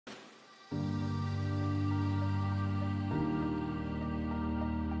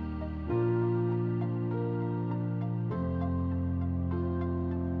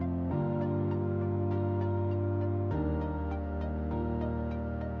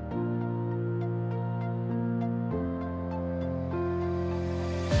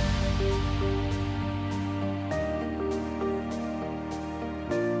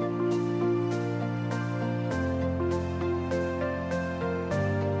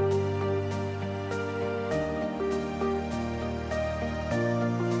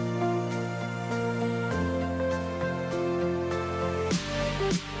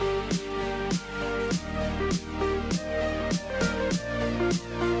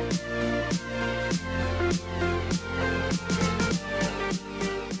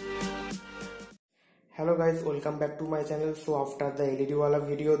guys, welcome back to my channel. So after the LED wala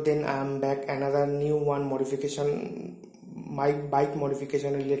video, then I am back another new one modification, my bike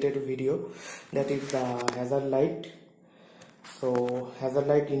modification related video, that is the hazard light. So hazard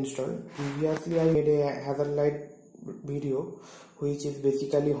light install. Previously I made a hazard light video which is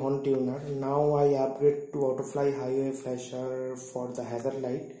basically horn tuner. Now I upgrade to AUTOFY highway flasher for the hazard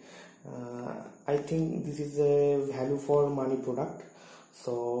light. I think this is a value for money product.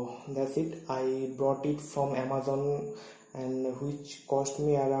 So that's it. I brought it from Amazon, and which cost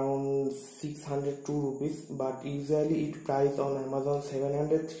me around 602 rupees, but usually it price on Amazon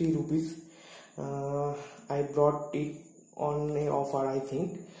 703 rupees. I brought it on a offer, I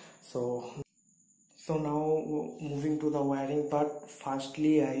think. So now moving to the wiring part.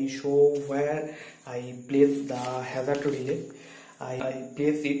 Firstly I show where I place the hazard relay. I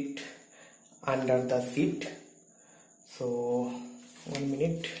place it under the seat. So 1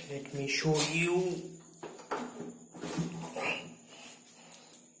 minute, let me show you.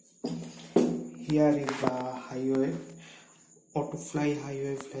 Here is the highway AUTOFY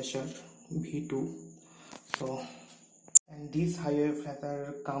highway flasher V2. So, and this highway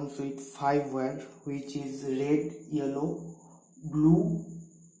flasher comes with 5 wire, which is red, yellow, blue,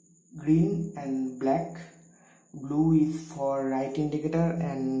 green and black. Blue is for right indicator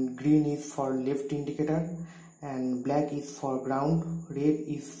and green is for left indicator, and black is for ground, red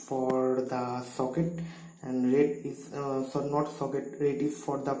is for the socket, and red is not socket, red is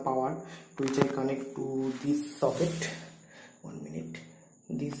for the power, which I connect to this socket. 1 minute,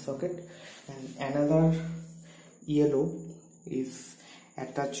 this socket, and another yellow is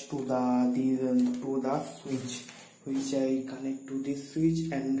attached to the switch, which I connect to this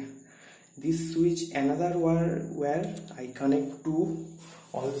switch, and this switch another where I connect to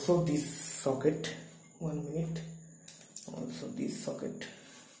also this socket. 1 minute, also this socket.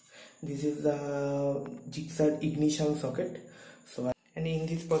 This is the Gixxer ignition socket. So and in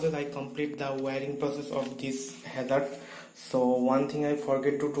this process I complete the wiring process of this hazard. So one thing I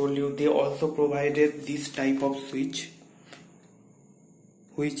forget to tell you, they also provided this type of switch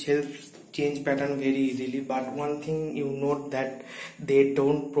which helps change pattern very easily. But one thing you note that they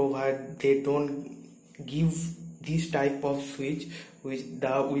don't give this type of switch with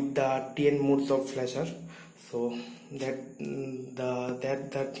the 10 modes of flasher. So that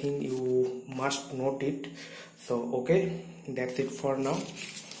thing you must note it. So okay, that's it for now.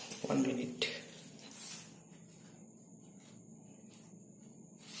 1 minute.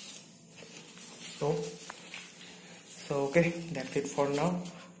 So okay, that's it for now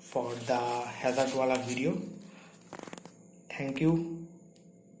for the hazard wala video. Thank you.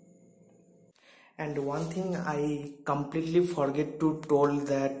 And one thing I completely forget to told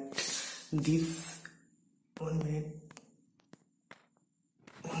that this 1 minute,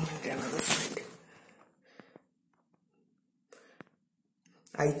 another side.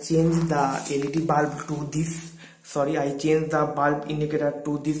 I changed the LED bulb to this. Sorry, I changed the bulb indicator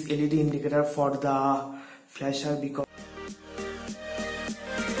to this LED indicator for the flasher because